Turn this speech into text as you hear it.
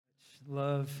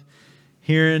Love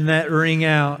hearing that ring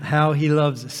out, how He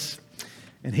loves us.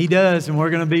 And He does, and we're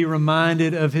going to be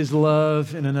reminded of His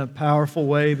love in a powerful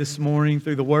way this morning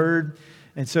through the Word.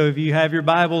 And so if you have your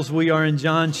Bibles, we are in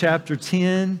John chapter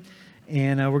 10,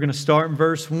 and we're going to start in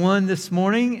verse 1 this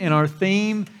morning. And our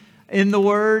theme in the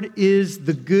Word is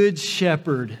the Good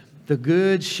Shepherd, the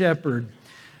Good Shepherd.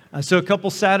 So a couple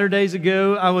Saturdays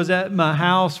ago, I was at my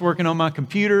house working on my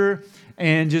computer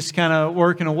and just kind of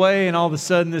working away, and all of a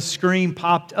sudden this screen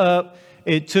popped up.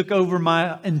 It took over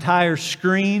my entire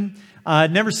screen.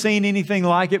 I'd never seen anything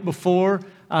like it before.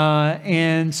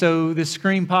 And so this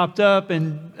screen popped up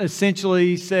and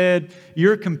essentially said,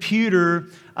 your computer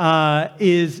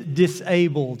is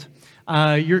disabled.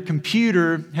 Your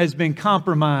computer has been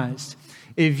compromised.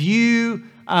 If you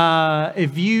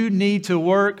need to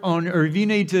work on, or if you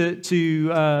need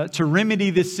to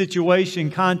remedy this situation,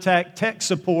 contact tech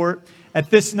support at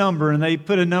this number. And they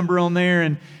put a number on there,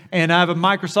 and I have a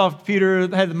Microsoft computer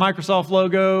that had the Microsoft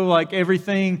logo, like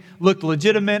everything looked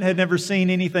legitimate, had never seen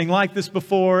anything like this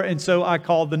before. And so I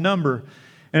called the number.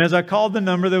 And as I called the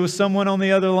number, there was someone on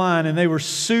the other line, and they were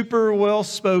super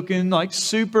well-spoken, like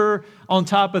super on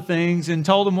top of things, and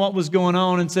told them what was going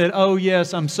on and said, oh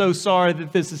yes, I'm so sorry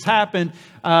that this has happened.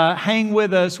 Hang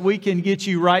with us. We can get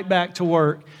you right back to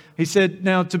work. He said,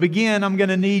 now to begin, I'm going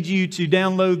to need you to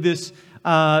download this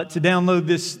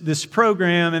this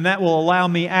program, and that will allow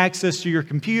me access to your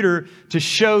computer to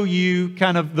show you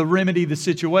kind of the remedy, the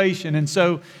situation. And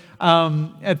so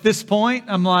at this point,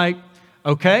 I'm like,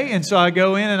 okay. And so I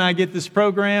go in and I get this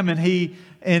program, and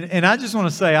and I just want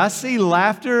to say, I see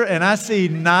laughter and I see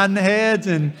nodding heads,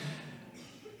 and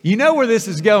you know where this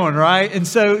is going, right? And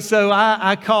so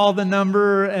I call the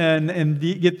number and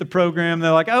get the program.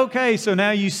 They're like, okay, so now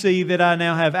you see that I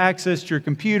now have access to your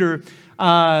computer.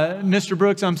 Mr.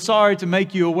 Brooks, I'm sorry to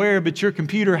make you aware, but your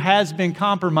computer has been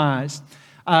compromised.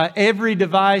 Every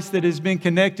device that has been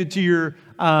connected to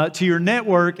your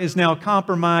network is now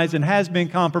compromised and has been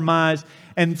compromised,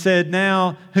 and said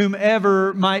now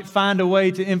whomever might find a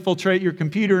way to infiltrate your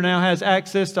computer now has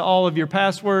access to all of your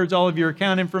passwords, all of your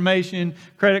account information,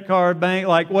 credit card, bank,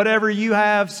 like whatever you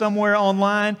have somewhere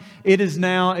online, it is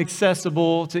now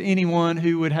accessible to anyone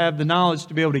who would have the knowledge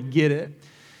to be able to get it.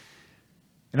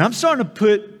 And I'm starting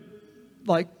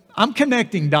to I'm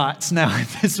connecting dots now at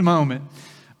this moment,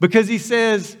 because he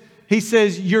says,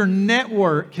 your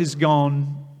network has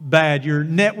gone bad. Your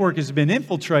network has been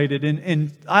infiltrated.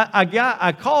 And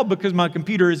I called because my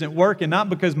computer isn't working, not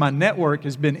because my network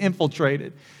has been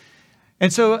infiltrated.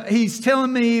 And so he's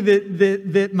telling me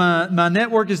that my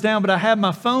network is down, but I have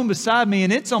my phone beside me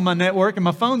and it's on my network and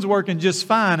my phone's working just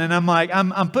fine. And I'm like,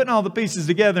 I'm putting all the pieces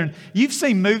together. And you've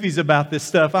seen movies about this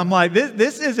stuff. I'm like,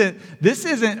 this isn't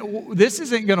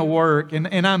going to work.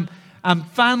 And I'm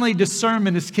finally,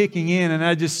 discernment is kicking in, and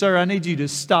I need you to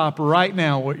stop right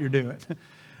now what you're doing.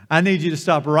 I need you to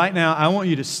stop right now. I want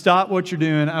you to stop what you're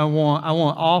doing. I want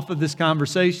off of this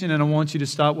conversation, and I want you to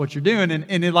stop what you're doing.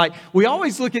 And we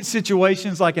always look at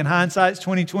situations like in hindsight, it's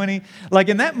 2020. Like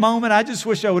in that moment, I just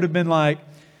wish I would have been like,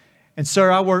 and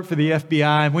sir, I work for the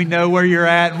FBI, and we know where you're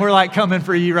at, and we're like coming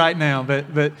for you right now.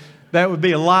 But that would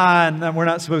be a lie, and we're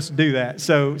not supposed to do that.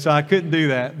 So I couldn't do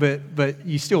that. But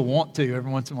you still want to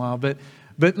every once in a while.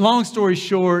 But long story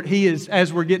short, he is,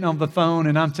 as we're getting on the phone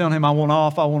and I'm telling him I want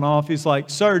off. He's like,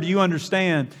 sir, do you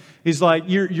understand? He's like,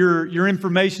 your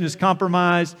information is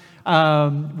compromised.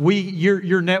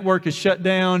 Your network is shut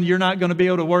down. You're not going to be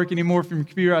able to work anymore from your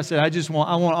computer. I said, I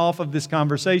want off of this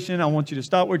conversation. I want you to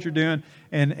stop what you're doing.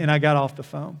 And I got off the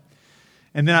phone.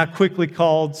 And then I quickly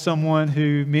called someone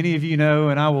who many of you know,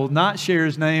 and I will not share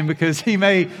his name because he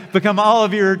may become all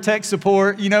of your tech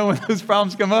support, when those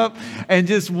problems come up, and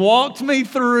just walked me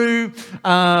through he's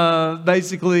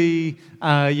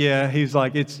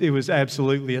like, it was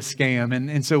absolutely a scam.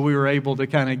 And so we were able to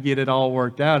kind of get it all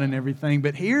worked out and everything.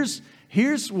 But here's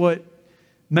what,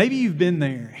 maybe you've been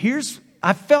there.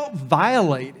 I felt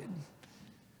violated.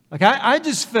 Like I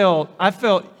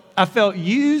felt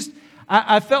used.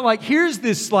 I felt like here's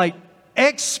this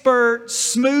expert,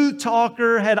 smooth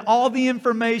talker, had all the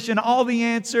information, all the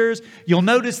answers. You'll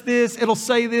notice this, it'll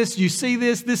say this, you see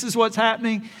this is what's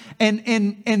happening.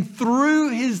 And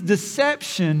through his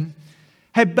deception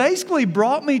had basically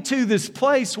brought me to this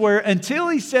place where until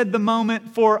he said the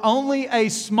moment, for only a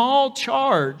small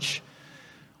charge,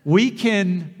 we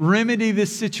can remedy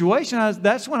this situation.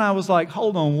 That's when I was like,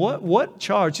 hold on, what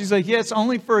charge? He's like, yes,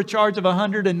 only for a charge of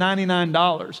 $199. And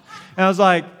I was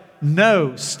like,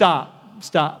 no,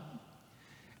 stop.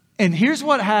 And here's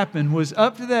what happened was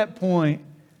up to that point,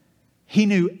 He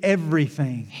knew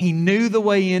everything. He knew the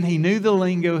way in. He knew the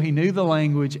lingo. He knew the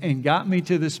language, and got me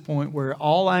to this point where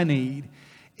all I need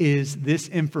is this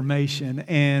information,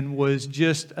 and was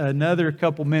just another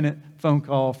couple-minute phone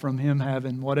call from him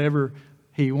having whatever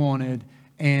he wanted,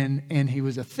 and he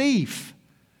was a thief.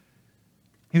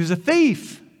 He was a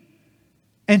thief.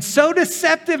 And so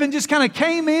deceptive, and just kind of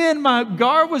came in. My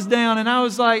guard was down, and I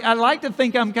was like, I like to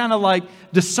think I'm kind of like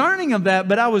discerning of that,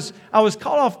 but I was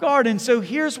caught off guard. And so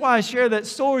here's why I share that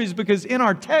story, is because in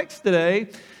our text today,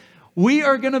 we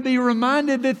are going to be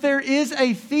reminded that there is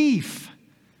a thief,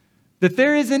 that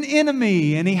there is an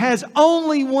enemy, and he has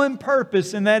only one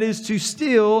purpose, and that is to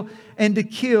steal and to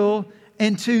kill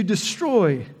and to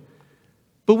destroy.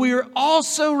 But we are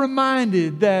also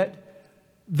reminded that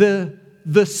the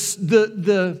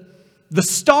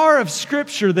star of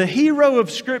Scripture, the hero of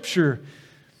Scripture,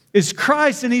 is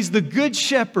Christ, and He's the Good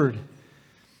Shepherd.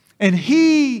 And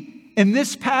He, in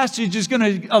this passage, is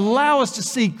going to allow us to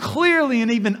see clearly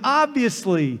and even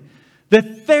obviously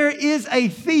that there is a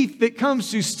thief that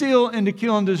comes to steal and to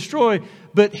kill and destroy,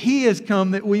 but He has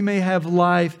come that we may have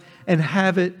life and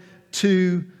have it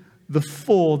to the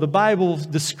full. The Bible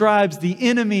describes the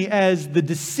enemy as the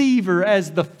deceiver,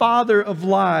 as the father of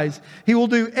lies. He will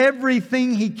do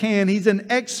everything he can. He's an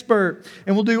expert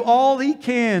and will do all he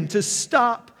can to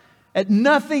stop at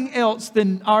nothing else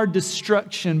than our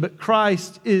destruction. But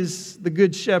Christ is the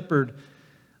Good Shepherd,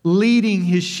 leading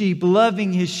His sheep,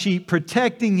 loving His sheep,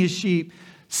 protecting His sheep,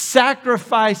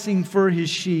 sacrificing for His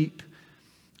sheep,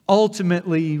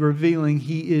 ultimately revealing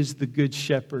He is the Good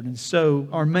Shepherd. And so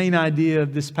our main idea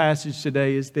of this passage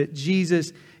today is that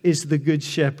Jesus is the Good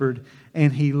Shepherd,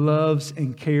 and He loves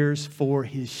and cares for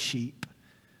His sheep.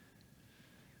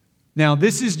 Now,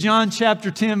 this is John chapter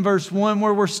 10, verse 1,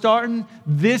 where we're starting.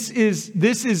 This is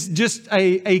just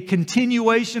a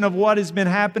continuation of what has been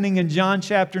happening in John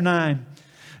chapter 9.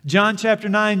 John chapter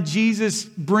 9, Jesus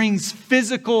brings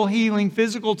physical healing,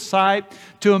 physical sight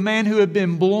to a man who had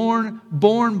been born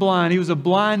blind. He was a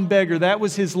blind beggar. That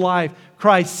was his life.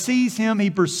 Christ sees him. He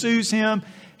pursues him.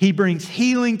 He brings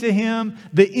healing to him.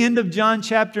 The end of John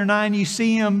chapter 9, you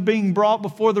see him being brought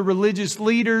before the religious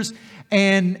leaders.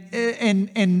 And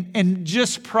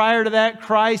just prior to that,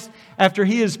 Christ, after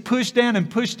he is pushed down and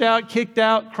pushed out, kicked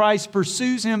out, Christ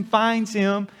pursues him, finds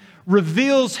him,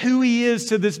 reveals who He is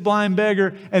to this blind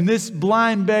beggar, and this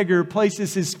blind beggar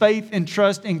places his faith and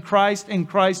trust in Christ and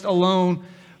Christ alone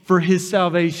for his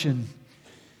salvation.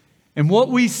 And what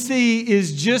we see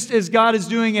is, just as God is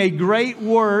doing a great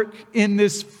work in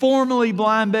this formerly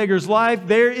blind beggar's life,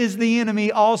 there is the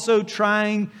enemy also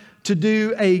trying to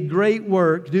do a great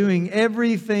work, doing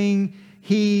everything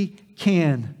he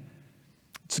can.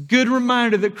 It's a good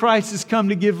reminder that Christ has come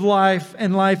to give life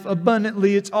and life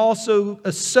abundantly. It's also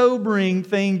a sobering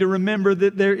thing to remember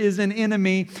that there is an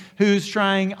enemy who's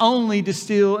trying only to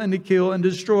steal and to kill and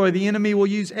destroy. The enemy will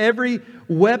use every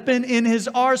weapon in his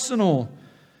arsenal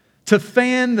to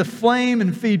fan the flame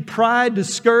and feed pride,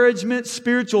 discouragement,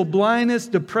 spiritual blindness,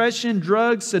 depression,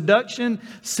 drugs, seduction,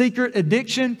 secret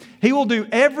addiction. He will do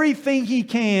everything he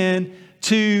can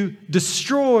to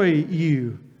destroy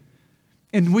you.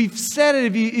 And we've said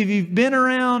it, if you've been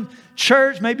around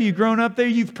church, maybe you've grown up there,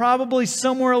 you've probably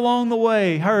somewhere along the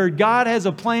way heard God has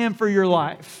a plan for your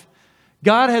life.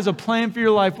 God has a plan for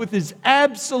your life, which is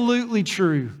absolutely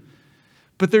true.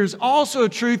 But there's also a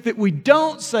truth that we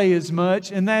don't say as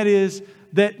much, and that is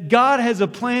that God has a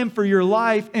plan for your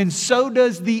life, and so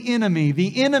does the enemy.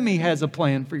 The enemy has a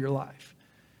plan for your life.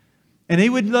 And he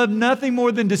would love nothing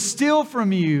more than to steal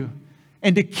from you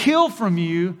and to kill from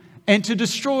you and to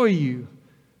destroy you.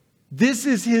 This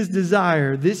is his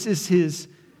desire. This is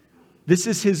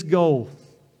his goal.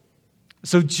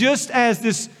 So just as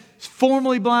this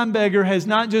formerly blind beggar has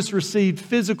not just received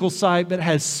physical sight, but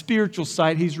has spiritual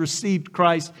sight, he's received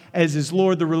Christ as his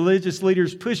Lord. The religious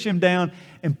leaders push him down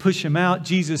and push him out.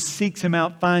 Jesus seeks him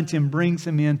out, finds him, brings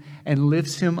him in, and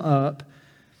lifts him up.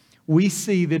 We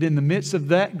see that in the midst of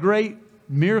that great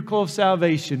miracle of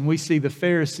salvation, we see the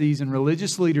Pharisees and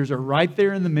religious leaders are right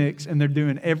there in the mix, and they're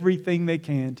doing everything they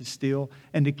can to steal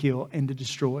and to kill and to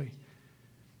destroy.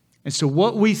 And so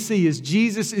what we see is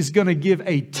Jesus is going to give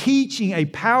a teaching, a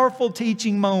powerful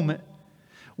teaching moment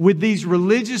with these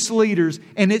religious leaders,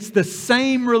 and it's the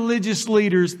same religious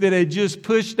leaders that had just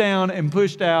pushed down and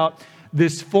pushed out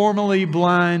this formerly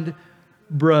blind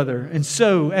brother. And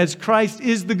so, as Christ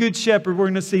is the Good Shepherd, we're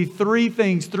going to see three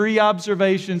things, three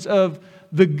observations of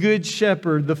the Good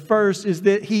Shepherd. The first is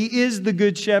that He is the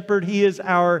Good Shepherd. He is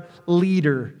our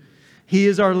leader. He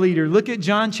is our leader. Look at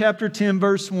John chapter 10,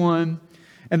 verse 1.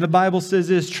 And the Bible says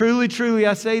this, "Truly, truly,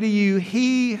 I say to you,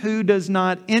 he who does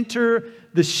not enter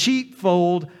the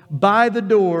sheepfold by the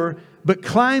door, but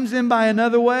climbs in by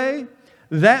another way,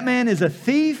 that man is a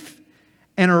thief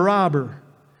and a robber.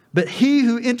 But he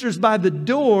who enters by the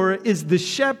door is the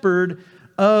shepherd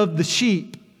of the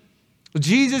sheep."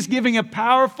 Jesus giving a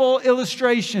powerful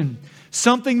illustration,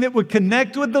 something that would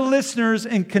connect with the listeners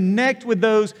and connect with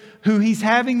those who he's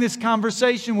having this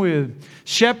conversation with.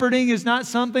 Shepherding is not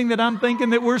something that I'm thinking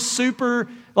that we're super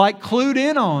clued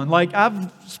in on.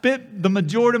 I've spent the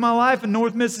majority of my life in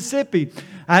North Mississippi.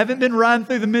 I haven't been riding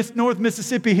through the North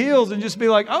Mississippi hills and just be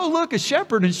like, oh, look, a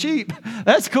shepherd and sheep.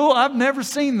 That's cool. I've never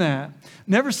seen that.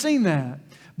 Never seen that.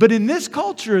 But in this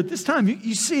culture at this time,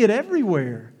 you see it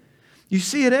everywhere. You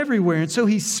see it everywhere. And so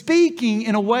he's speaking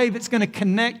in a way that's going to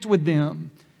connect with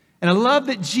them. And I love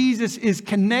that Jesus is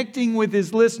connecting with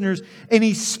his listeners. And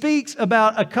he speaks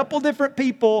about a couple different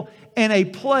people and a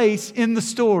place in the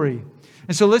story.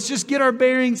 And so let's just get our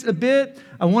bearings a bit.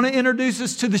 I want to introduce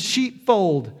us to the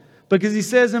sheepfold. Because he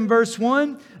says in verse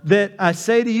 1 that I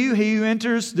say to you, he who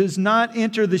enters does not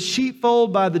enter the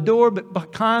sheepfold by the door,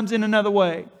 but climbs in another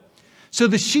way. So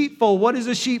the sheepfold, what is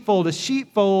a sheepfold? A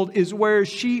sheepfold is where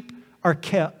sheep are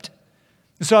kept.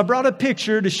 And so I brought a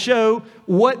picture to show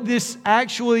what this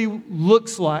actually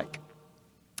looks like.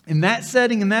 In that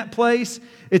setting, in that place,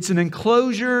 it's an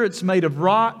enclosure. It's made of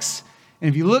rocks. And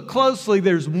if you look closely,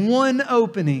 there's one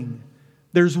opening.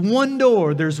 There's one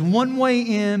door. There's one way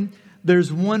in.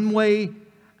 There's one way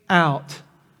out.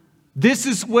 This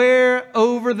is where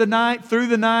over the night, through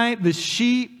the night, the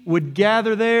sheep would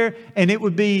gather there, and they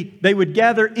would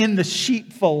gather in the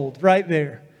sheepfold right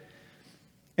there.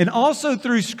 And also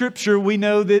through Scripture, we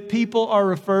know that people are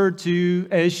referred to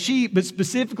as sheep, but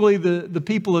specifically the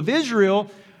people of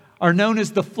Israel are known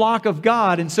as the flock of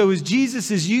God. And so as Jesus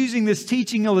is using this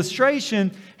teaching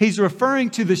illustration, he's referring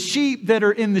to the sheep that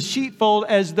are in the sheepfold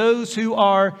as those who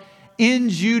are in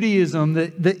Judaism,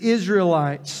 the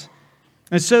Israelites.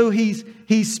 And so he's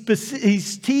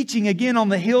teaching again on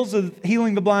the hills of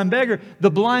healing the blind beggar.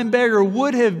 The blind beggar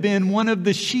would have been one of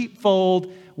the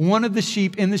sheepfold, one of the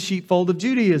sheep in the sheepfold of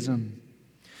Judaism.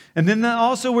 And then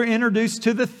also we're introduced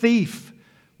to the thief.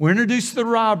 We're introduced to the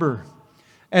robber.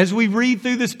 As we read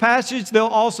through this passage, they'll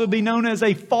also be known as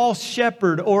a false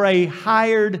shepherd or a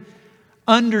hired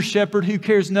under shepherd who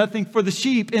cares nothing for the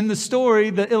sheep. In the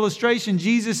story, the illustration,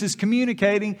 Jesus is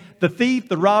communicating the thief,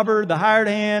 the robber, the hired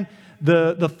hand,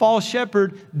 the false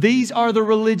shepherd. These are the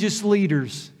religious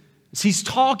leaders. As he's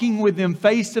talking with them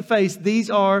face to face, these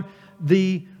are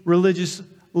the religious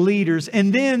leaders.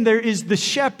 And then there is the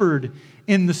shepherd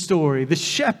in the story. The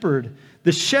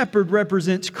shepherd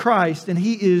represents Christ, and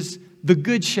he is the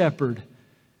good shepherd.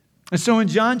 And so in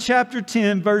John chapter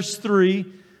 10, verse 3,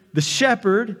 the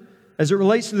shepherd, as it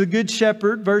relates to the good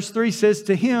shepherd, verse 3 says,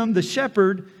 to him, the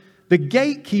shepherd, the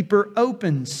gatekeeper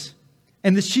opens,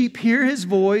 and the sheep hear his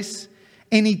voice,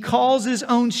 and he calls his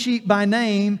own sheep by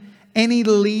name, and he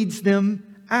leads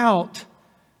them out.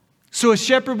 So a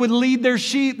shepherd would lead their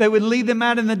sheep. They would lead them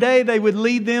out in the day. They would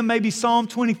lead them, maybe Psalm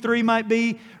 23 might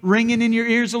be ringing in your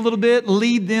ears a little bit.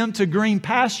 Lead them to green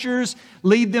pastures.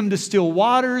 Lead them to still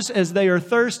waters as they are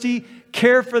thirsty.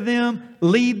 Care for them,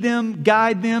 lead them,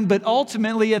 guide them. But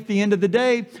ultimately, at the end of the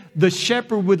day, the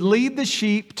shepherd would lead the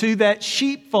sheep to that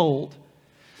sheepfold.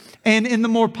 And in the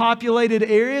more populated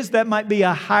areas, that might be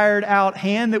a hired out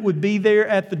hand that would be there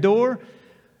at the door.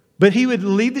 But he would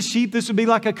lead the sheep. This would be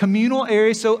like a communal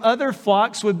area, so other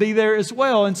flocks would be there as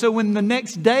well. And so when the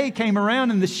next day came around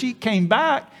and the sheep came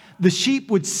back, the sheep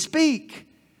would speak.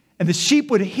 And the sheep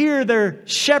would hear their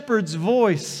shepherd's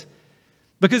voice.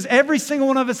 Because every single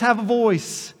one of us have a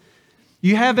voice.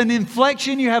 You have an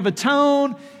inflection, you have a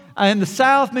tone. In the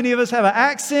South, many of us have an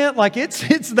accent.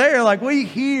 It's there. We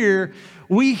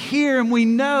hear and we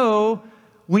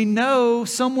know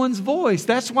someone's voice.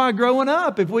 That's why growing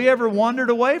up, if we ever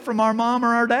wandered away from our mom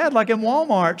or our dad, like in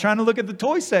Walmart, trying to look at the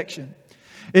toy section,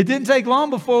 it didn't take long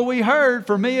before we heard,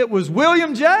 for me, it was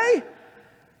William J.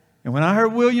 And when I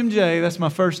heard William J., that's my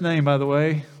first name, by the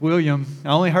way, William. I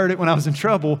only heard it when I was in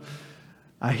trouble.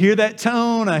 I hear that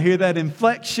tone, I hear that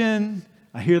inflection,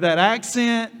 I hear that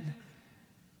accent.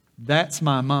 That's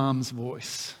my mom's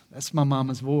voice. That's my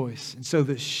mama's voice. And so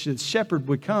the shepherd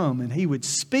would come and he would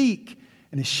speak,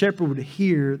 and the shepherd would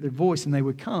hear their voice and they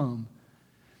would come.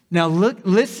 Now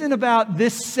listen about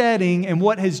this setting and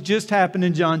what has just happened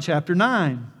in John chapter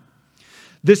 9.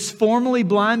 This formerly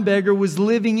blind beggar was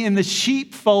living in the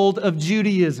sheepfold of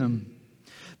Judaism.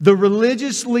 The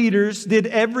religious leaders did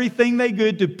everything they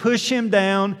could to push him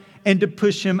down and to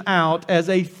push him out as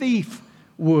a thief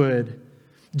would.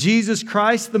 Jesus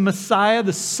Christ, the Messiah,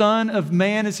 the Son of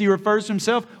Man, as he refers to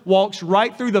himself, walks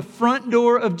right through the front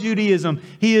door of Judaism.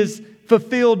 He has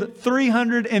fulfilled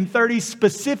 330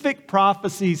 specific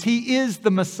prophecies. He is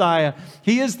the Messiah.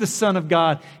 He is the Son of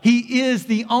God. He is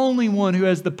the only one who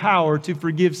has the power to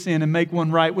forgive sin and make one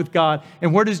right with God.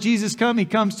 And where does Jesus come? He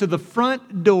comes to the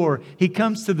front door. He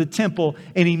comes to the temple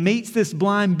and he meets this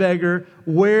blind beggar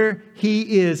where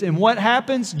he is. And what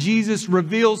happens? Jesus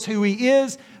reveals who he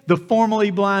is. The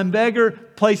formerly blind beggar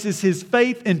places his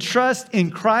faith and trust in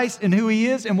Christ and who he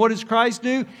is. And what does Christ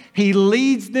do? He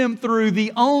leads them through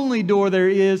the only door there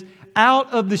is,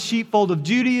 out of the sheepfold of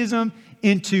Judaism,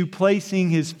 into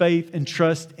placing his faith and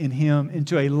trust in him,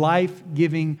 into a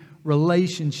life-giving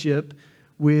relationship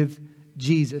with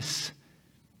Jesus.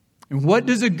 And what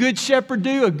does a good shepherd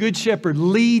do? A good shepherd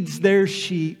leads their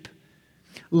sheep.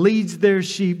 Leads their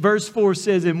sheep. Verse 4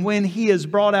 says, and when he has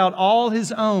brought out all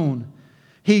his own,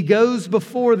 he goes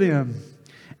before them,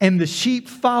 and the sheep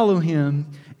follow him,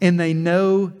 and they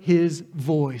know his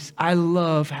voice. I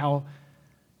love how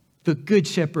the good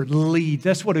shepherd leads.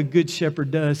 That's what a good shepherd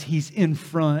does. He's in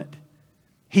front.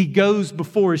 He goes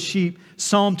before his sheep.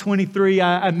 Psalm 23,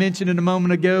 I mentioned it a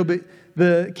moment ago, but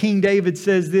the King David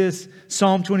says this,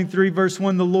 Psalm 23, verse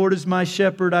 1, the Lord is my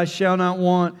shepherd, I shall not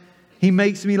want. He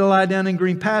makes me to lie down in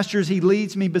green pastures. He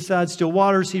leads me beside still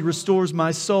waters. He restores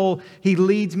my soul. He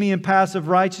leads me in paths of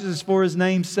righteousness for his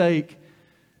name's sake.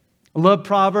 I love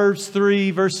Proverbs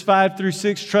 3, verse 5 through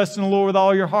 6. Trust in the Lord with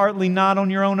all your heart. Lean not on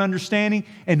your own understanding.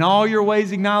 In all your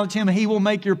ways acknowledge him. He will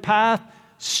make your path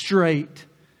straight.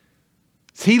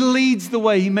 He leads the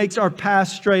way. He makes our path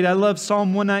straight. I love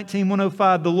Psalm 119,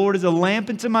 105. The Lord is a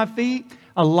lamp unto my feet,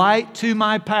 a light to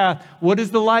my path. What does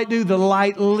the light do? The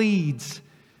light leads.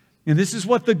 And this is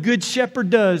what the good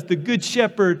shepherd does. The good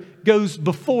shepherd goes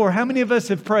before. How many of us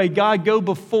have prayed, God, go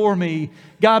before me?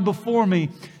 God, before me.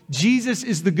 Jesus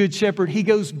is the good shepherd. He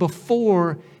goes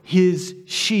before his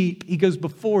sheep. He goes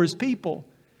before his people.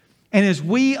 And as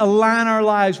we align our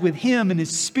lives with him and his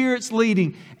Spirit's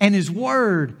leading and his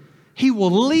word, he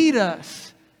will lead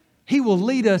us. He will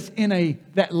lead us in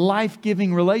that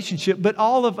life-giving relationship. But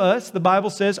all of us, the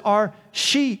Bible says, are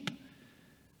sheep.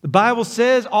 The Bible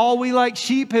says all we like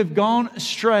sheep have gone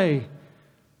astray.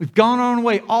 We've gone our own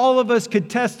way. All of us could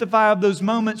testify of those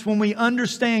moments when we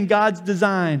understand God's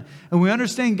design and we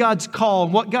understand God's call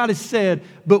and what God has said.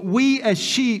 But we as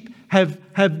sheep have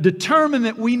determined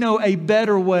that we know a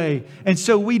better way. And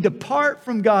so we depart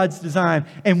from God's design.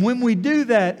 And when we do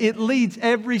that, it leads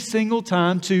every single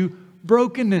time to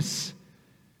brokenness.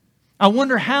 I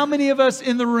wonder how many of us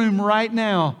in the room right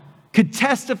now could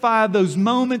testify of those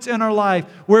moments in our life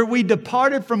where we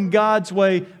departed from God's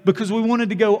way because we wanted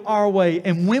to go our way.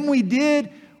 And when we did,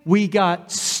 we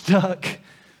got stuck.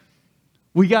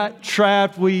 We got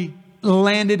trapped. We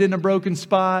landed in a broken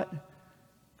spot.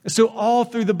 So all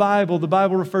through the Bible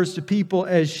refers to people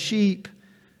as sheep.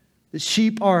 The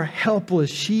sheep are helpless.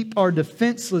 Sheep are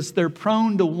defenseless. They're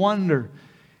prone to wander.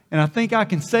 And I think I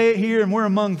can say it here, and we're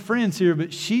among friends here,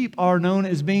 but sheep are known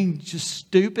as being just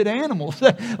stupid animals.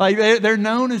 Like they're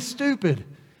known as stupid.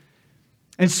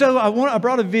 And so I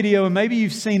brought a video, and maybe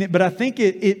you've seen it, but I think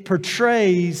it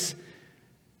portrays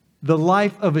the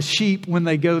life of a sheep when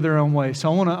they go their own way. So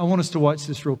I want us to watch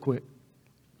this real quick.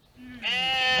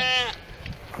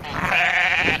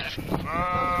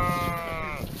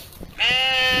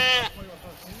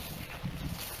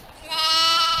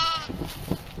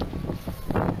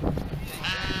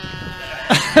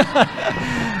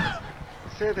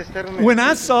 When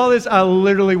I saw this, I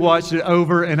literally watched it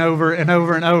over and over and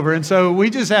over and over. And so we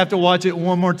just have to watch it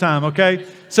one more time, okay?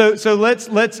 So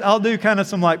let's I'll do kind of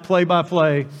some like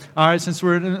play-by-play. All right, since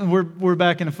we're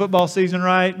back in the football season,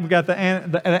 right? We got the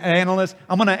analyst.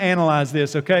 I'm going to analyze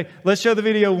this, okay? Let's show the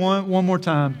video one more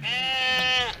time.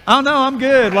 Oh, no, I'm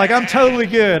good. Like, I'm totally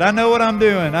good. I know what I'm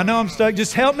doing. I know I'm stuck.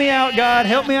 Just help me out, God.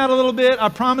 Help me out a little bit. I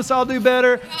promise I'll do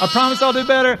better. I promise I'll do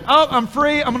better. Oh, I'm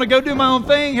free. I'm going to go do my own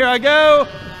thing. Here I go.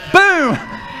 Boom.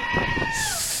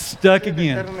 Stuck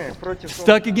again.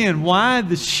 Stuck again. Why?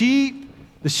 The sheep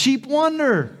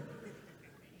wander.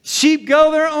 Sheep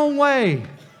go their own way.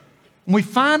 And we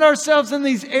find ourselves in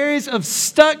these areas of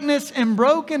stuckness and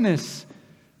brokenness.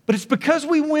 But it's because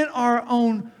we went our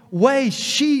own way.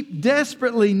 Sheep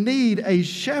desperately need a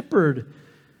shepherd.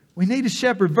 We need a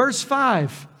shepherd. Verse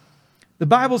 5, the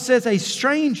Bible says a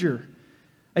stranger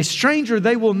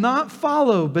they will not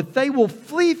follow, but they will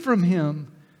flee from him,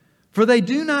 for they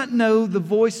do not know the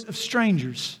voice of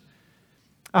strangers.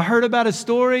 I heard about a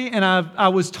story and I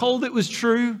was told it was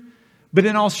true, but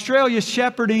in Australia,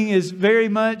 shepherding is very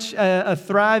much a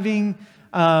thriving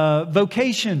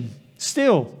vocation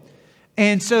still.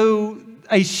 And so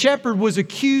a shepherd was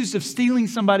accused of stealing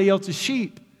somebody else's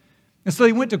sheep. And so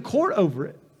he went to court over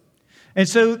it. And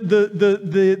so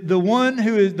the one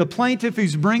who is the plaintiff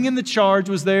who's bringing the charge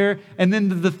was there. And then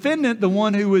the defendant, the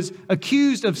one who was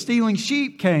accused of stealing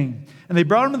sheep, came. And they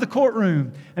brought him to the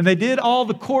courtroom. And they did all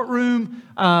the courtroom,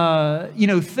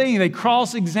 thing. They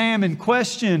cross-examined,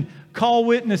 questioned, call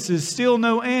witnesses, still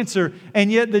no answer.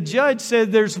 And yet the judge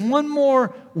said there's one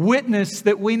more witness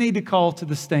that we need to call to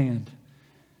the stand.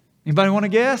 Anybody want to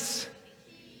guess?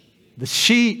 The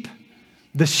sheep.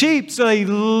 The sheep.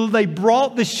 So they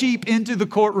brought the sheep into the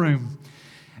courtroom.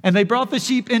 And they brought the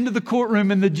sheep into the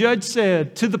courtroom, and the judge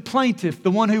said to the plaintiff,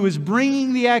 the one who was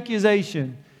bringing the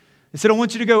accusation, he said, I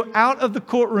want you to go out of the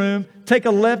courtroom, take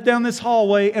a left down this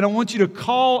hallway, and I want you to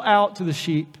call out to the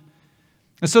sheep.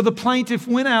 And so the plaintiff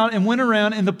went out and went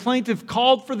around, and the plaintiff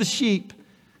called for the sheep.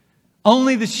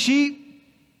 Only the sheep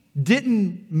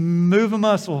didn't move a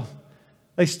muscle.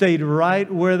 They stayed right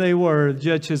where they were. The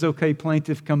judge says, okay,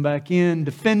 plaintiff, come back in.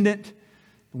 Defendant,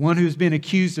 the one who's been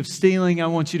accused of stealing, I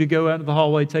want you to go out to the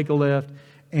hallway, take a left,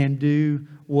 and do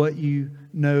what you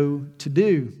know to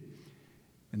do.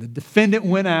 And the defendant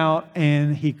went out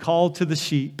and he called to the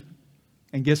sheep.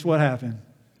 And guess what happened?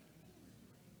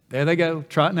 There they go,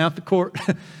 trotting out the court,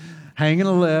 hanging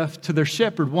a left to their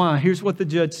shepherd. Why? Here's what the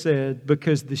judge said.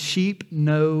 Because the sheep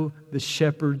know the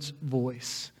shepherd's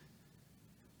voice.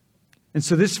 And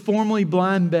so this formerly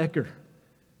blind beggar,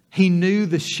 he knew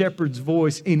the shepherd's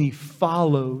voice and he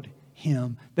followed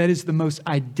him. That is the most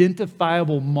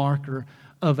identifiable marker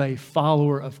of a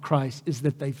follower of Christ, is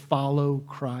that they follow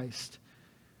Christ.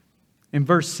 In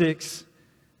verse 6,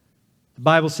 the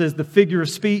Bible says the figure of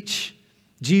speech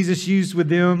Jesus used with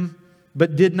them,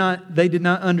 but they did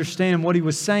not understand what he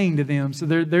was saying to them. So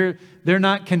they're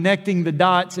not connecting the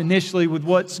dots initially with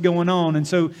what's going on. And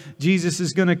so Jesus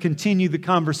is going to continue the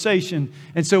conversation.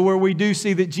 And so where we do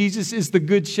see that Jesus is the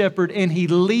good shepherd and he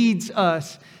leads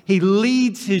us, he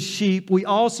leads his sheep, we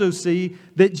also see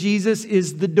that Jesus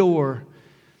is the door.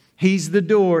 He's the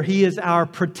door. He is our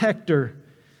protector.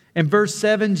 In verse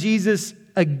 7, Jesus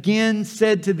again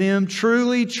said to them,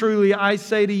 truly, truly, I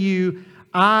say to you,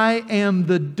 I am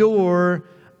the door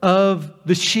of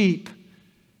the sheep.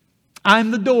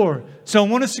 I'm the door. So I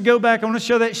want us to go back. I want to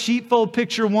show that sheepfold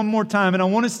picture one more time. And I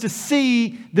want us to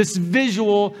see this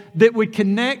visual that would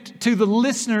connect to the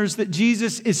listeners that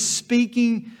Jesus is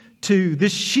speaking to.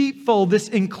 This sheepfold, this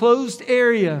enclosed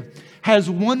area, has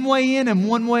one way in and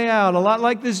one way out. A lot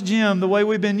like this gym, the way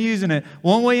we've been using it.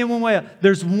 One way in, one way out.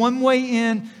 There's one way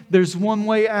in, there's one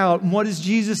way out. And what does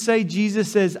Jesus say?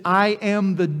 Jesus says, I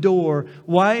am the door.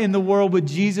 Why in the world would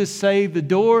Jesus say the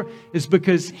door? It's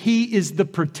because He is the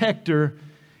protector.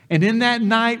 And in that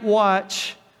night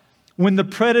watch, when the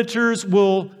predators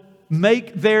will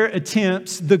make their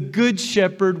attempts, the good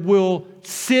shepherd will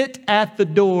sit at the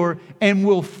door and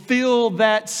will fill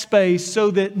that space so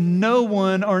that no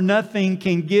one or nothing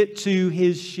can get to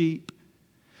his sheep.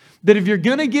 That if you're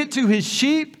going to get to his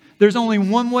sheep, there's only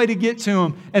one way to get to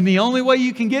them. And the only way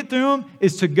you can get to them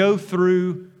is to go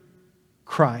through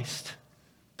Christ,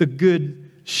 the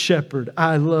good shepherd.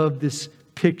 I love this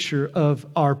picture of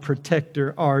our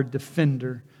protector, our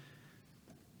defender.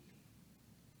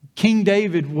 King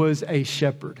David was a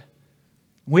shepherd.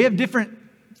 We have different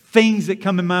things that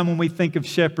come in mind when we think of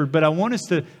shepherd, but I want us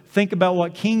to think about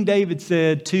what King David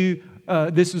said to,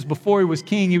 this was before he was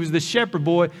king, he was the shepherd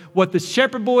boy, what the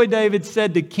shepherd boy David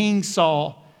said to King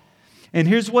Saul. And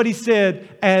here's what he said,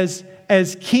 as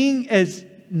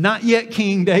not yet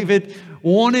King David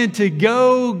wanted to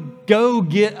go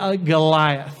get a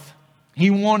Goliath. He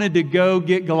wanted to go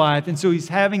get Goliath. And so he's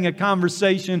having a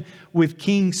conversation with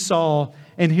King Saul.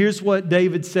 And here's what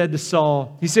David said to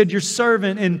Saul. He said, your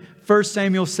servant, in 1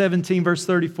 Samuel 17, verse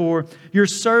 34, your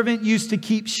servant used to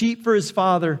keep sheep for his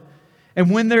father. And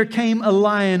when there came a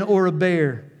lion or a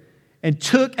bear and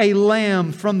took a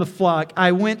lamb from the flock,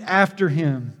 I went after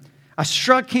him. I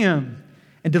struck him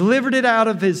and delivered it out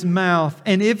of his mouth.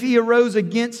 And if he arose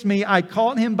against me, I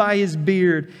caught him by his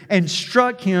beard and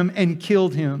struck him and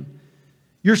killed him.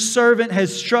 Your servant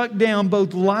has struck down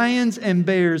both lions and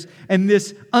bears, and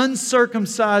this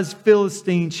uncircumcised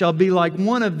Philistine shall be like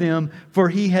one of them, for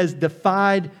he has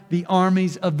defied the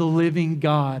armies of the living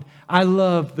God. I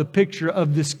love the picture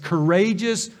of this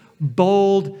courageous,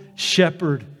 bold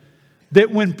shepherd that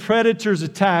when predators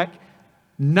attack,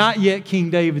 not yet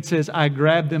King David says, I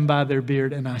grab them by their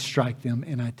beard and I strike them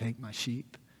and I take my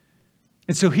sheep.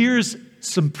 And so here's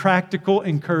some practical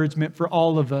encouragement for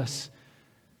all of us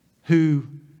who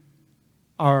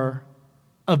are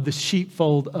of the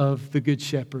sheepfold of the Good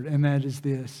Shepherd, and that is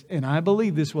this. And I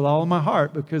believe this with all of my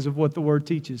heart because of what the Word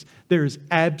teaches. There is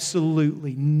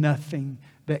absolutely nothing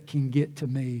that can get to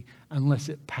me unless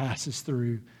it passes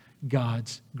through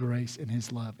God's grace and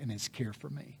His love and His care for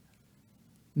me.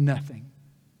 Nothing.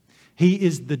 He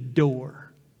is the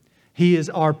door. He is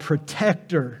our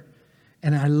protector.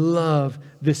 And I love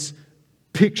this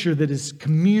picture that is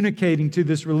communicating to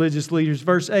this religious leaders.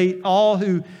 Verse 8, all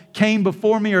who came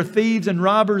before me are thieves and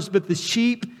robbers, but the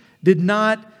sheep did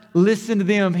not listen to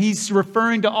them. He's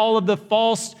referring to all of the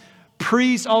false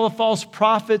priests, all the false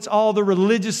prophets, all the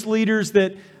religious leaders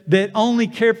that only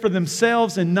care for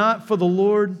themselves and not for the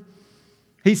Lord.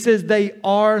 He says they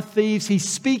are thieves. He's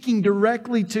speaking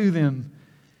directly to them.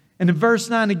 And in verse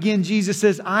 9 again, Jesus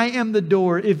says, I am the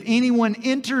door. If anyone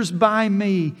enters by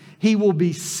me, he will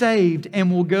be saved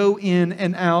and will go in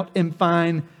and out and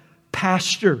find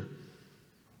pasture.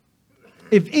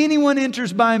 If anyone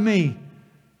enters by me,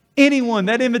 anyone,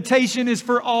 that invitation is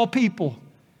for all people.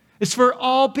 It's for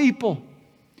all people.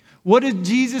 What did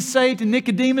Jesus say to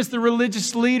Nicodemus, the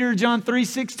religious leader? John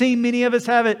 3:16, many of us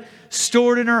have it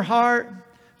stored in our heart.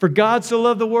 For God so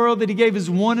loved the world that He gave His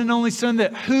one and only Son,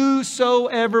 that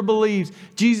whosoever believes.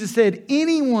 Jesus said,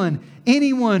 anyone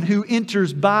who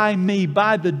enters by me,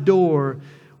 by the door,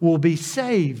 will be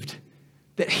saved.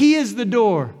 That He is the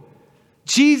door.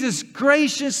 Jesus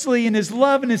graciously in His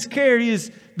love and His care, He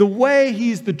is the way, He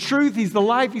is the truth, He's the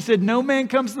life. He said, no man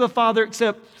comes to the Father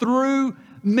except through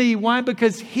me. Why?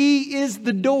 Because He is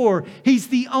the door. He's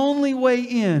the only way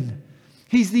in.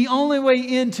 He's the only way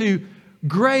into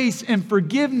grace and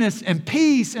forgiveness and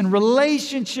peace and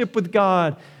relationship with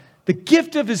God. The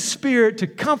gift of His Spirit to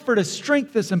comfort us,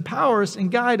 strengthen us, empower us, and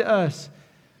guide us.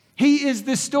 He is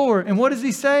this door. And what does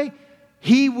He say?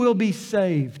 He will be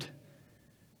saved.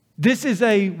 This is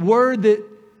a word that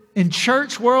in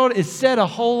church world is said a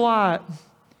whole lot.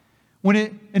 When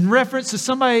it, in reference to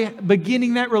somebody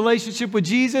beginning that relationship with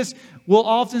Jesus, we'll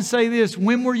often say this,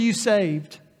 when were you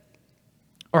saved?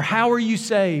 Or how are you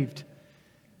saved?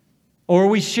 Or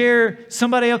we share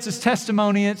somebody else's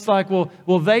testimony. It's like,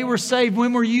 well, they were saved.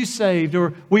 When were you saved?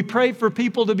 Or we pray for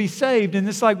people to be saved. And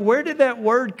it's like, where did that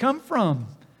word come from?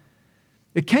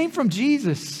 It came from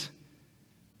Jesus.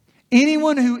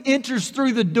 Anyone who enters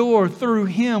through the door, through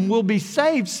Him, will be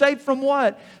saved. Saved from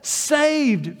what?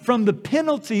 Saved from the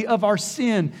penalty of our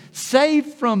sin.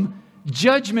 Saved from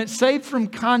judgment. Saved from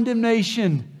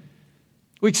condemnation.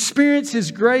 We experience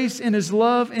His grace and His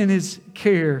love and His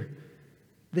care.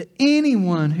 That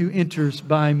anyone who enters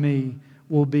by me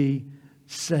will be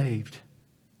saved.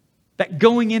 That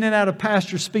going in and out of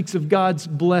pasture speaks of God's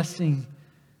blessing,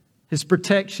 His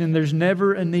protection. There's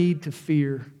never a need to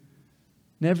fear.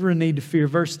 Never a need to fear.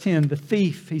 Verse 10, the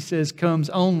thief, He says, comes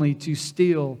only to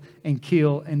steal and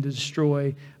kill and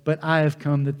destroy. But I have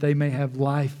come that they may have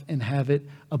life and have it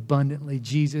abundantly.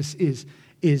 Jesus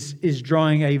is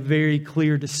drawing a very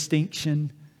clear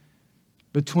distinction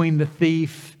between the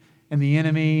thief and the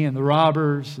enemy and the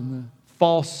robbers and the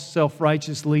false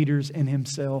self-righteous leaders and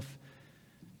Himself.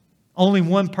 Only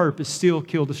one purpose, steal,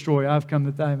 kill, destroy. I've come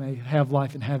that they may have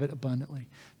life and have it abundantly.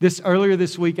 Earlier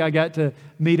this week, I got to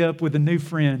meet up with a new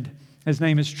friend. His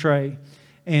name is Trey.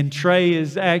 And Trey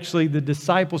is actually the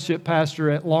discipleship pastor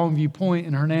at Longview Point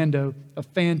in Hernando, a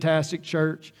fantastic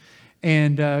church.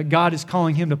 And God is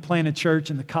calling him to plant a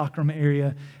church in the Cockram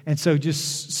area. And so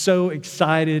just so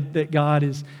excited that God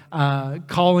is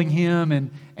calling him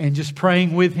and just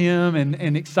praying with him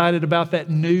and excited about that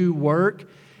new work.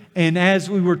 And as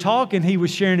we were talking, he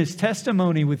was sharing his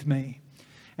testimony with me.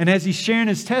 And as he's sharing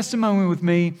his testimony with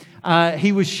me,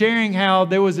 he was sharing how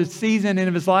there was a season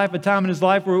in his life, a time in his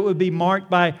life where it would be marked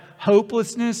by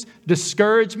hopelessness,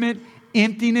 discouragement,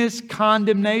 emptiness,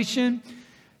 condemnation.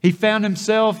 He found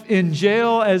himself in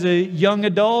jail as a young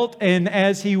adult, and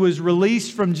as he was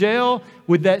released from jail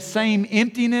with that same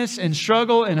emptiness and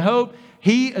struggle and hope,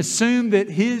 he assumed that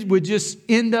he would just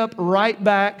end up right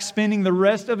back spending the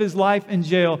rest of his life in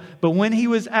jail. But when he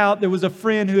was out, there was a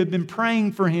friend who had been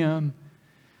praying for him.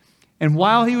 And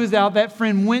while he was out, that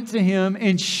friend went to him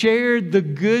and shared the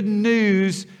good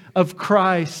news of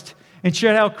Christ and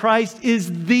shared how Christ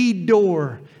is the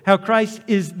door, how Christ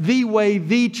is the way,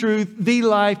 the truth, the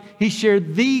life. He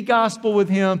shared the gospel with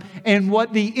him. And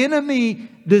what the enemy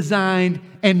designed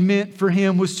and meant for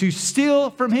him was to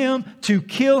steal from him, to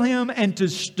kill him, and to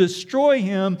destroy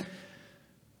him.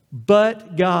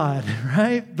 But God,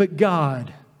 right? But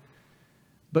God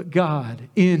But God,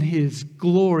 in His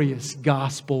glorious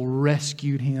gospel,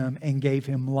 rescued him and gave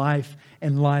him life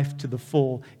and life to the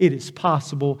full. It is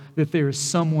possible that there is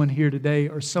someone here today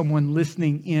or someone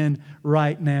listening in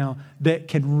right now that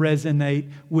can resonate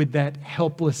with that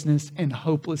helplessness and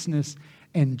hopelessness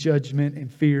and judgment and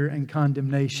fear and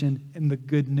condemnation. And the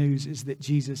good news is that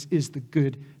Jesus is the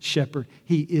good shepherd.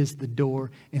 He is the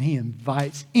door, and He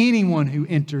invites anyone who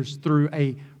enters through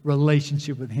a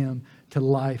relationship with Him to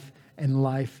life and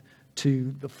life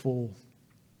to the full.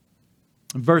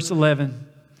 In verse 11,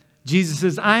 Jesus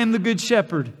says, I am the good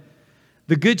shepherd.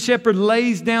 The good shepherd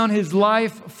lays down his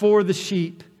life for the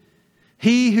sheep.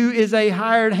 He who is a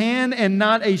hired hand and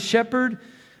not a shepherd,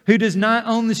 who does not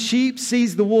own the sheep,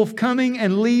 sees the wolf coming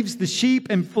and leaves the sheep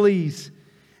and flees.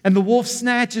 And the wolf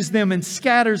snatches them and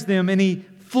scatters them, and he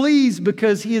flees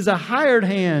because he is a hired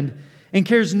hand and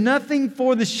cares nothing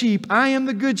for the sheep. I am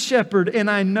the good shepherd,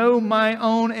 and I know my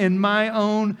own, and my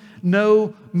own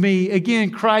know me.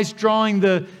 Again, Christ drawing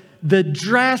the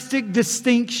drastic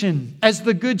distinction. As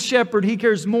the good shepherd, He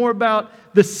cares more about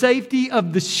the safety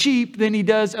of the sheep than He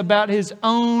does about His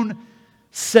own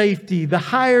safety. The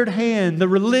hired hand, the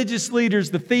religious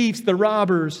leaders, the thieves, the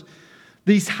robbers,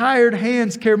 these hired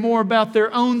hands care more about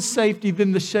their own safety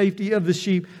than the safety of the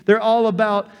sheep. They're all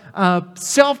about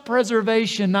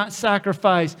self-preservation, not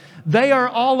sacrifice. They are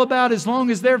all about, as long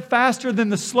as they're faster than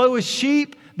the slowest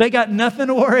sheep, they got nothing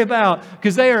to worry about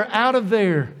because they are out of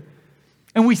there.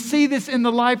 And we see this in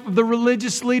the life of the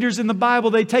religious leaders in the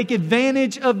Bible. They take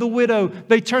advantage of the widow.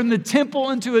 They turn the temple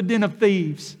into a den of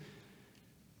thieves.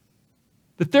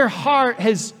 That their heart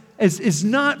is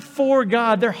not for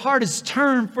God. Their heart is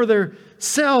turned for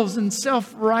themselves and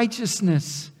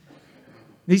self-righteousness.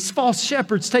 These false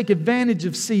shepherds take advantage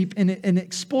of sheep and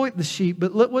exploit the sheep.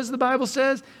 But look what the Bible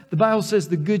says. The Bible says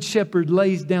the good shepherd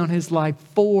lays down his life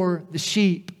for the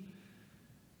sheep.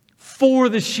 For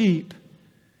the sheep.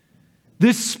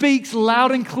 This speaks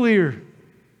loud and clear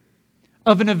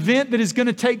of an event that is going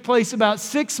to take place about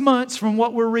 6 months from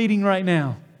what we're reading right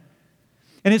now.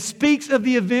 And it speaks of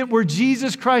the event where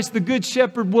Jesus Christ, the Good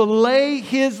Shepherd, will lay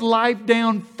His life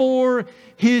down for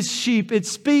His sheep. It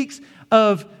speaks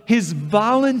of His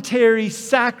voluntary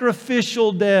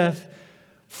sacrificial death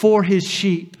for His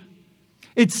sheep.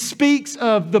 It speaks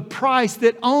of the price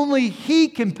that only He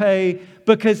can pay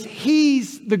because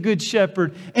He's the Good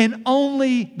Shepherd, and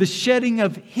only the shedding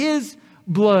of His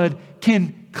blood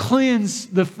can cleanse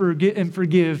and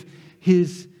forgive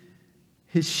His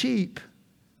sheep.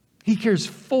 He cares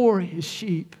for His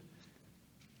sheep.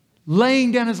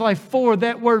 Laying down His life for,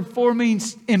 that word for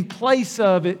means in place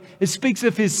of it. It speaks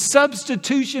of His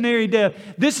substitutionary death.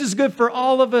 This is good for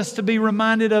all of us to be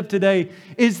reminded of today,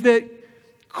 is that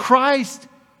Christ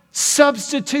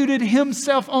substituted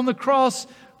Himself on the cross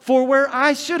for where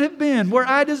I should have been, where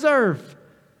I deserve.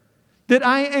 That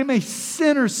I am a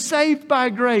sinner saved by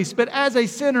grace, but as a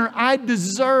sinner, I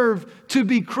deserve to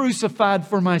be crucified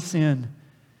for my sin.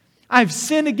 I've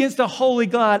sinned against a holy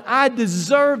God. I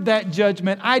deserve that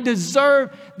judgment. I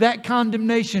deserve that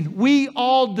condemnation. We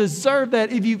all deserve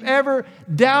that. If you've ever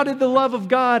doubted the love of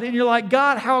God and you're like,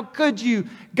 God, how could you?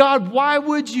 God, why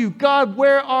would you? God,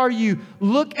 where are you?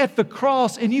 Look at the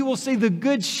cross and you will see the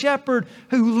Good Shepherd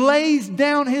who lays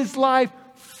down His life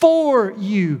for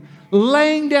you.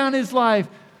 Laying down His life,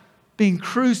 being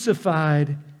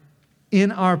crucified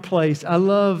in our place. I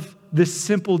love this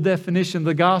simple definition of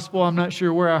the gospel. I'm not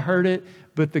sure where I heard it,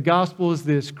 but the gospel is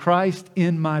this: Christ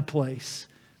in my place.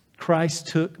 Christ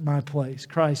took my place.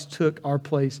 Christ took our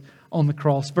place on the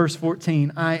cross. Verse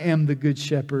 14, I am the good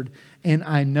shepherd, and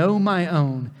I know my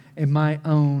own, and my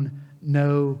own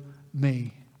know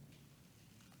me.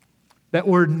 That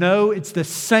word know, it's the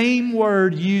same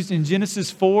word used in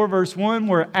Genesis 4, verse 1,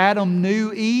 where Adam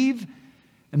knew Eve,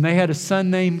 and they had a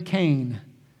son named Cain.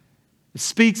 It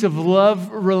speaks of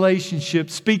love relationship,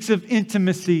 speaks of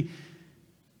intimacy.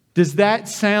 Does that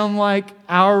sound like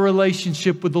our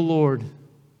relationship with the Lord?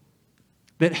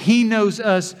 That He knows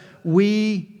us,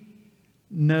 we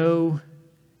know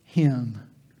Him.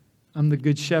 I'm the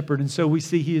good shepherd. And so we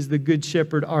see He is the good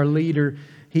shepherd, our leader.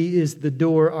 He is the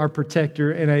door, our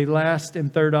protector. And a last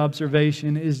and third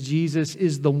observation is Jesus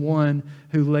is the one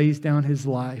who lays down His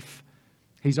life.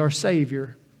 He's our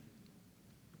Savior.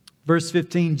 Verse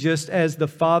 15, just as the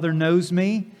Father knows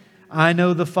me, I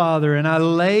know the Father, and I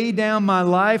lay down my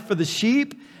life for the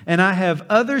sheep, and I have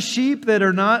other sheep that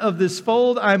are not of this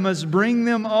fold. I must bring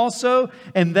them also,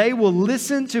 and they will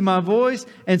listen to my voice,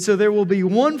 and so there will be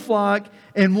one flock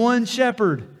and one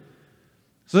shepherd.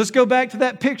 So let's go back to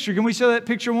that picture. Can we show that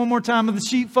picture one more time of the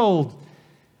sheepfold?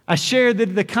 I shared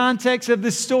that the context of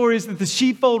this story is that the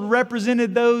sheepfold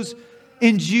represented those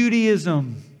in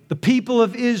Judaism, the people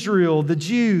of Israel, the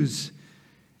Jews.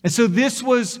 And so this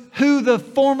was who the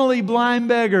formerly blind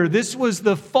beggar, this was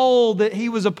the fold that he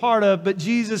was a part of, but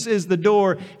Jesus is the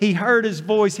door. He heard his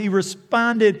voice. He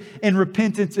responded in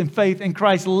repentance and faith, and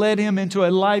Christ led him into a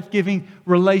life-giving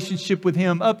relationship with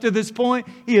him. Up to this point,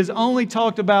 he has only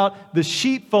talked about the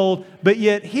sheepfold, but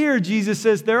yet here Jesus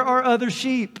says there are other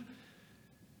sheep.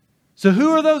 So who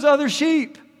are those other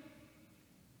sheep?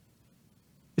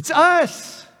 It's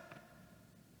us.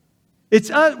 It's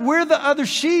us. We're the other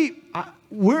sheep.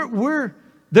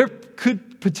 There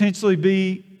could potentially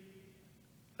be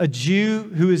a Jew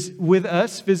who is with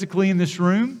us physically in this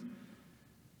room,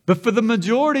 but for the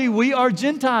majority, we are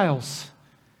Gentiles.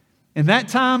 In that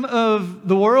time of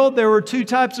the world, there were two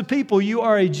types of people. You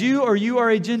are a Jew or you are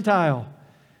a Gentile.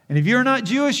 And if you're not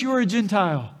Jewish, you are a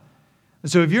Gentile.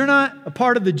 And so if you're not a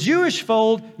part of the Jewish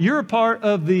fold, you're a part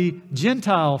of the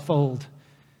Gentile fold.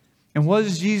 And what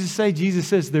does Jesus say? Jesus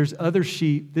says there's other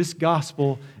sheep. This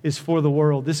gospel is for the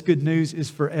world. This good news is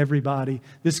for everybody.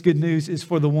 This good news is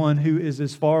for the one who is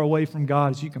as far away from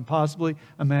God as you can possibly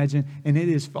imagine. And it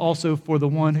is also for the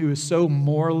one who is so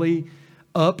morally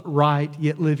upright,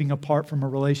 yet living apart from a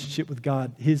relationship with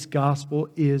God. His gospel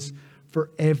is for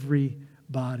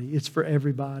everybody. It's for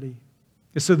everybody.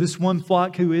 And so this one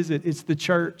flock, who is it? It's the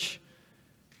church.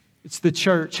 It's the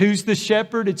church. Who's the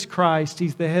shepherd? It's Christ.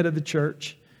 He's the head of the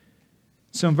church.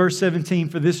 So in verse 17,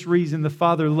 for this reason the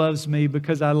Father loves me,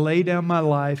 because I lay down my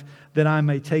life that I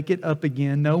may take it up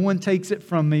again. No one takes it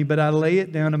from me, but I lay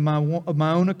it down of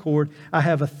my own accord. I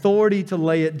have authority to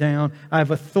lay it down. I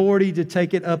have authority to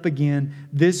take it up again.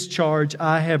 This charge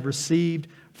I have received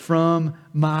from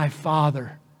my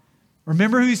Father.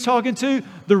 Remember who he's talking to?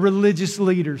 The religious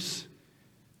leaders.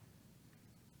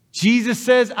 Jesus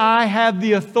says, I have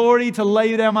the authority to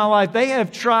lay down my life. They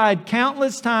have tried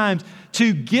countless times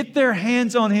to get their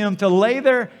hands on him, to lay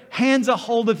their hands a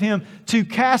hold of him, to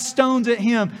cast stones at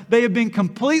him. They have been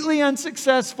completely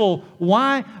unsuccessful.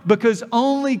 Why? Because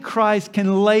only Christ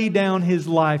can lay down his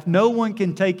life. No one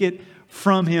can take it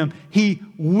from him. He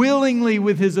willingly,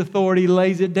 with his authority,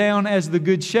 lays it down as the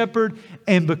good shepherd.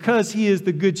 And because he is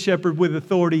the good shepherd with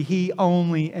authority, he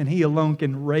only and he alone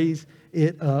can raise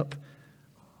it up.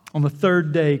 On the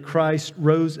third day, Christ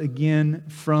rose again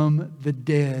from the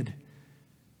dead.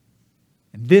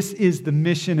 And this is the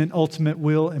mission and ultimate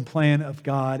will and plan of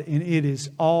God. And it is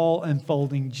all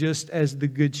unfolding just as the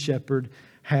Good Shepherd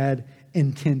had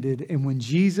intended. And when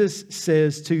Jesus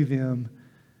says to them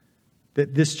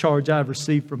that this charge I've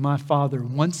received from my Father,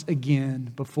 once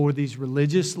again, before these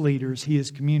religious leaders, he is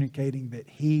communicating that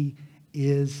he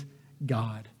is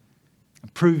God,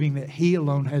 proving that he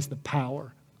alone has the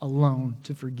power alone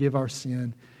to forgive our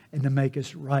sin and to make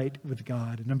us right with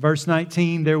God. And in verse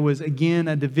 19, there was again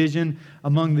a division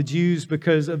among the Jews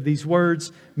because of these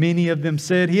words. Many of them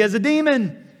said, he has a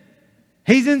demon.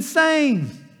 He's insane.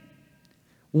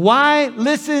 Why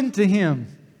listen to him?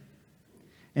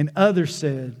 And others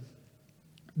said,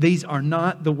 these are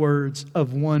not the words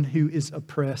of one who is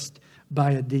oppressed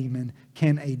by a demon.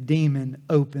 Can a demon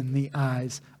open the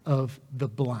eyes of the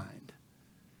blind?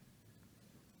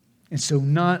 And so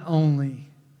not only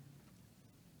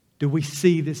do we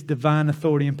see this divine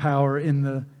authority and power in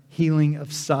the healing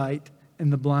of sight in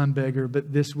the blind beggar,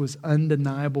 but this was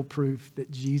undeniable proof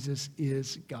that Jesus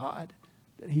is God,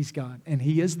 that he's God. And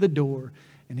he is the door,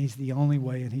 and he's the only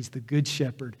way, and he's the good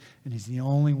shepherd, and he's the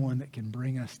only one that can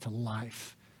bring us to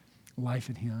life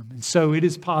in him. And so it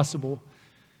is possible.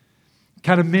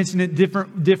 Kind of mentioned it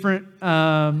different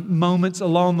moments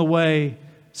along the way.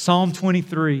 Psalm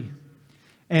 23.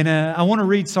 And I want to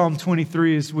read Psalm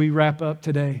 23 as we wrap up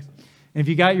today. And if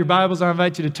you got your Bibles, I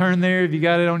invite you to turn there. If you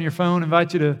got it on your phone, I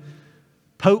invite you to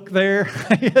poke there,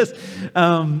 I guess.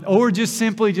 Or just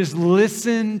simply just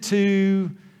listen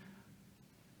to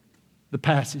the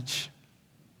passage.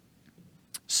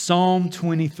 Psalm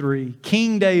 23.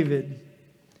 King David,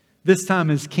 this time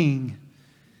as king,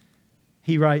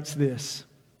 he writes this.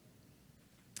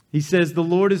 He says, the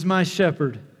Lord is my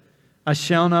shepherd, I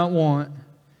shall not want.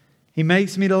 He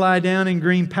makes me to lie down in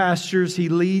green pastures. He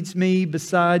leads me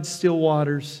beside still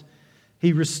waters.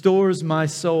 He restores my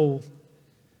soul.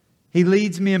 He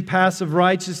leads me in paths of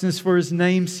righteousness for his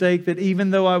name's sake, that even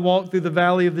though I walk through the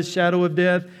valley of the shadow of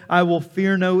death, I will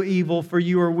fear no evil, for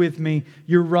you are with me.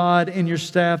 Your rod and your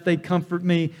staff, they comfort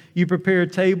me. You prepare a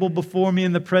table before me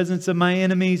in the presence of my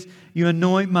enemies. You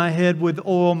anoint my head with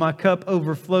oil. My cup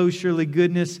overflows. Surely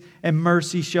goodness and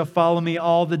mercy shall follow me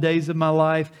all the days of my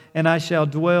life, and I shall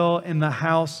dwell in the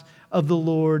house of the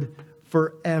Lord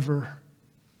forever.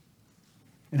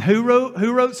 And who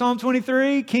wrote Psalm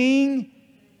 23?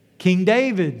 King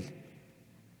David.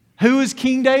 Who is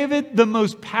King David? The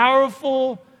most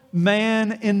powerful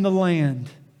man in the land.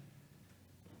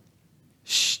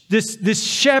 This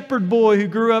shepherd boy who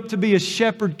grew up to be a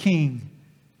shepherd king.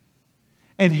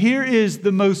 And here is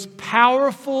the most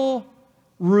powerful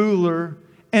ruler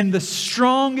and the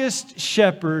strongest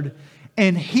shepherd.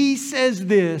 And he says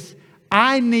this,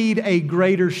 I need a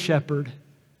greater shepherd.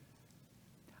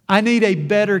 I need a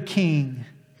better king.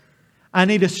 I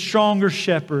need a stronger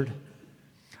shepherd.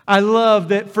 I love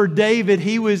that for David,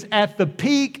 he was at the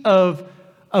peak of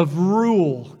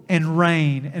rule and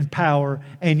reign and power.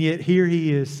 And yet here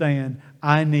he is saying,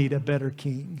 I need a better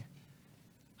king.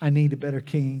 I need a better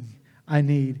king. I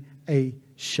need a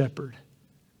shepherd.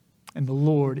 And the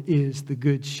Lord is the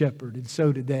good shepherd. And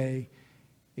so today,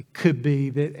 it could be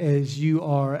that as you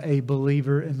are a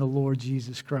believer in the Lord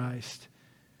Jesus Christ,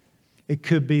 it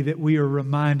could be that we are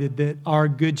reminded that our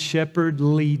good shepherd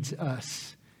leads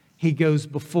us. He goes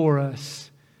before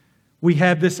us. We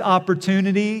have this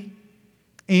opportunity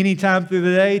anytime through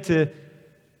the day to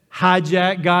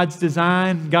hijack God's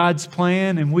design, God's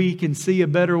plan, and we can see a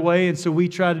better way. And so we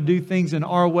try to do things in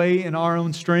our way, in our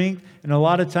own strength. And a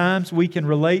lot of times we can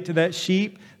relate to that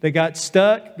sheep that got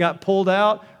stuck, got pulled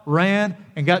out, ran,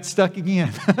 and got stuck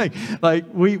again.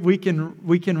 we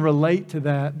can relate to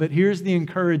that. But here's the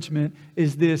encouragement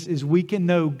is we can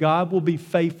know God will be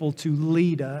faithful to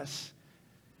lead us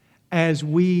as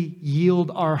we yield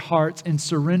our hearts and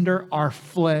surrender our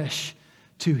flesh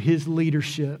to His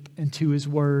leadership and to His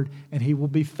word, and He will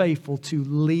be faithful to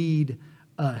lead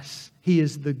us. He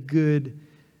is the good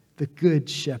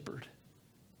shepherd.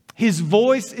 His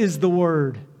voice is the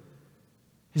word.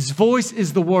 His voice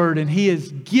is the word, and He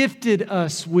has gifted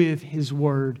us with His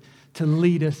word to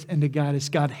lead us and to guide us.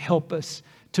 God, help us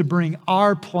to bring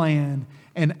our plan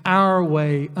and our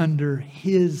way under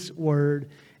His word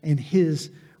and His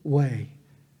way.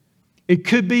 It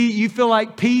could be you feel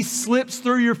like peace slips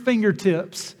through your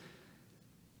fingertips.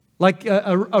 Like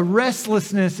a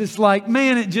restlessness. It's like,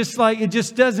 man, it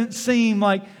just doesn't seem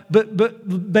like, but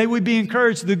may we be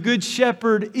encouraged. The good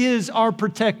shepherd is our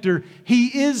protector.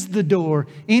 He is the door.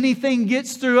 Anything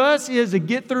gets through us, he has to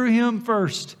get through Him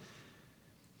first.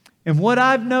 And what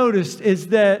I've noticed is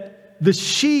that the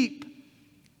sheep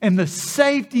and the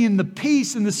safety and the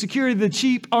peace and the security of the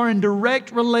sheep are in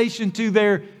direct relation to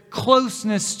their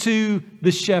closeness to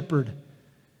the shepherd.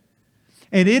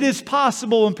 And it is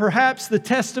possible, and perhaps the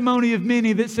testimony of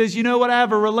many that says, you know what, I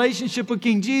have a relationship with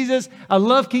King Jesus. I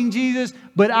love King Jesus,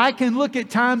 but I can look at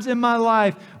times in my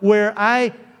life where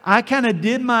I kind of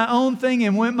did my own thing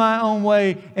and went my own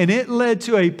way, and it led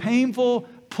to a painful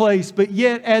place. But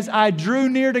yet, as I drew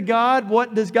near to God,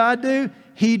 what does God do?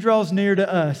 He draws near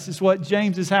to us. It's what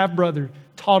James's half-brother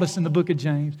taught us in the book of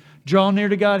James. Draw near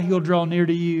to God, He'll draw near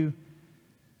to you.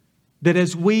 That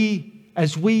as we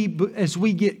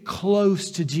get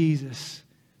close to Jesus,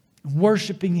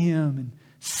 worshiping Him and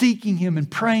seeking Him and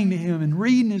praying to Him and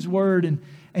reading His Word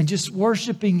and just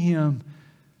worshiping Him,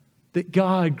 that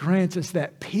God grants us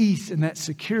that peace and that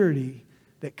security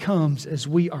that comes as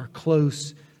we are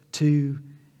close to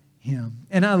Him.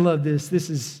 And I love this.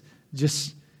 This is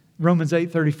just Romans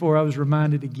 8:34. I was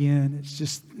reminded again.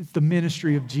 It's the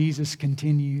ministry of Jesus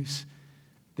continues,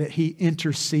 that He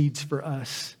intercedes for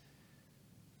us.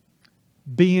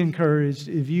 Be encouraged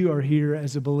if you are here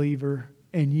as a believer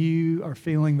and you are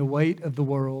feeling the weight of the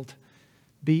world.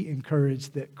 Be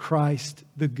encouraged that Christ,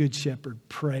 the Good Shepherd,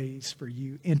 prays for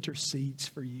you, intercedes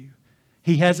for you.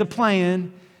 He has a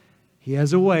plan. He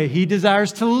has a way. He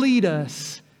desires to lead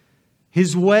us.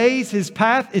 His ways, His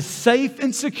path is safe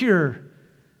and secure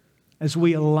as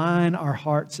we align our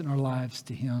hearts and our lives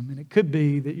to Him. And it could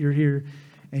be that you're here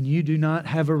and you do not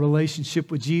have a relationship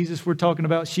with Jesus. We're talking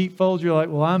about sheepfolds. You're like,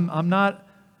 well, I'm not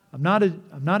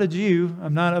a Jew.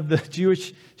 I'm not of the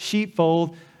Jewish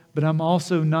sheepfold, but I'm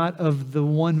also not of the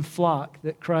one flock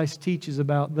that Christ teaches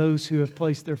about, those who have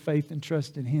placed their faith and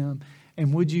trust in Him.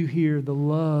 And would you hear the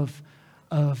love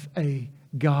of a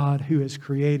God who has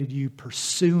created you,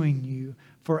 pursuing you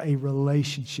for a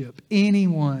relationship?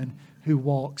 Anyone who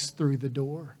walks through the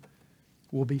door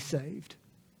will be saved.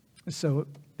 So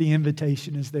the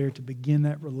invitation is there to begin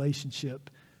that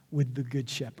relationship with the Good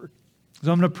Shepherd.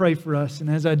 So I'm going to pray for us. And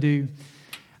as I do,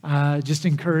 just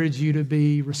encourage you to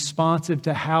be responsive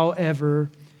to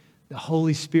however the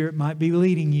Holy Spirit might be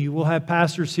leading you. We'll have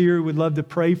pastors here who would love to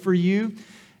pray for you.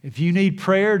 If you need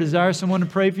prayer, desire someone to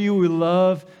pray for you, we'd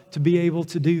love to be able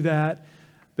to do that.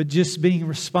 But just being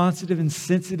responsive and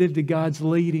sensitive to God's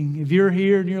leading. If you're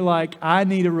here and you're like, I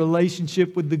need a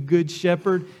relationship with the Good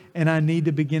Shepherd, and I need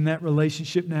to begin that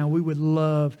relationship now, we would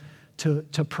love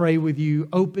to pray with you.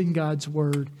 Open God's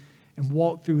Word, and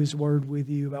walk through His Word with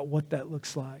you about what that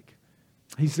looks like.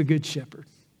 He's the Good Shepherd.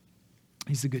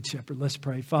 He's the Good Shepherd. Let's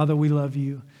pray. Father, we love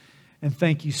you and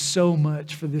thank you so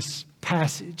much for this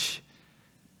passage.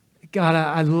 God,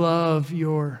 I love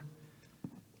your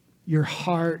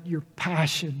heart, your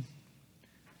passion.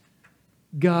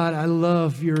 God, I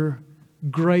love your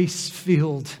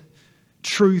grace-filled,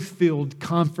 truth-filled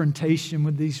confrontation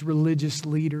with these religious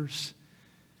leaders,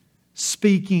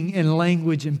 speaking in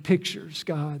language and pictures,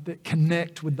 God, that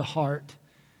connect with the heart.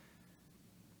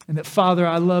 And that, Father,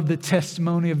 I love the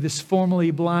testimony of this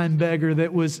formerly blind beggar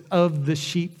that was of the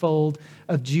sheepfold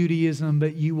of Judaism,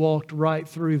 but you walked right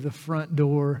through the front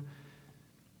door.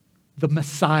 The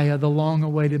Messiah, the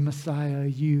long-awaited Messiah.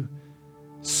 You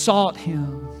sought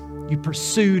Him. You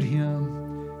pursued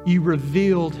Him. You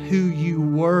revealed who you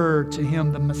were to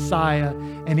Him, the Messiah.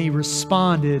 And He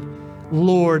responded,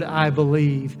 Lord, I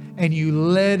believe. And you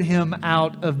led him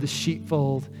out of the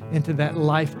sheepfold into that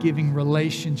life-giving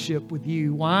relationship with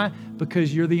you. Why?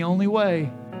 Because you're the only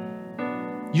way.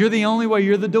 You're the only way.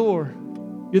 You're the door.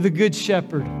 You're the Good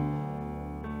Shepherd.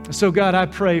 So God, I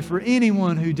pray for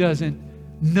anyone who doesn't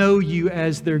know you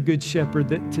as their Good Shepherd,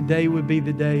 that today would be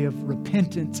the day of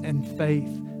repentance and faith,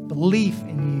 belief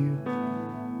in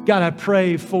you. God, I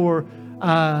pray for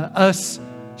us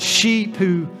sheep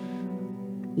who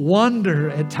wonder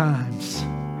at times.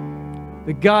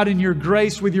 That God, in your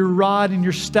grace, with your rod and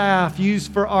your staff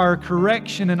used for our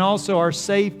correction and also our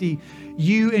safety,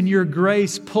 you in your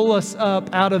grace pull us up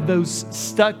out of those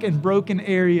stuck and broken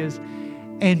areas.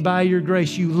 And by your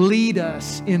grace, you lead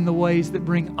us in the ways that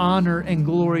bring honor and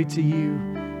glory to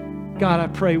you. God, I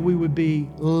pray we would be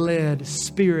led,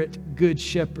 Spirit, Good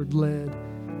Shepherd led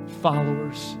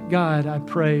followers. God, I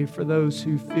pray for those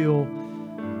who feel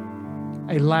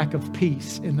a lack of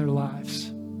peace in their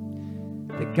lives.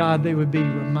 That God, they would be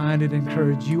reminded and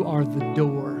encouraged, you are the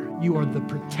door. You are the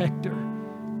protector.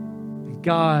 And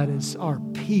God, as our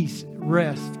peace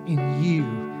rests in you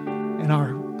and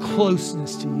our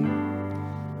closeness to you.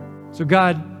 So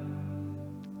God,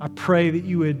 I pray that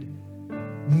you would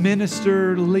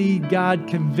minister, lead, God,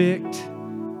 convict,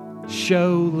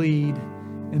 show, lead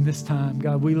in this time.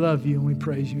 God, we love you and we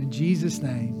praise you. In Jesus'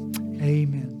 name,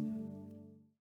 amen.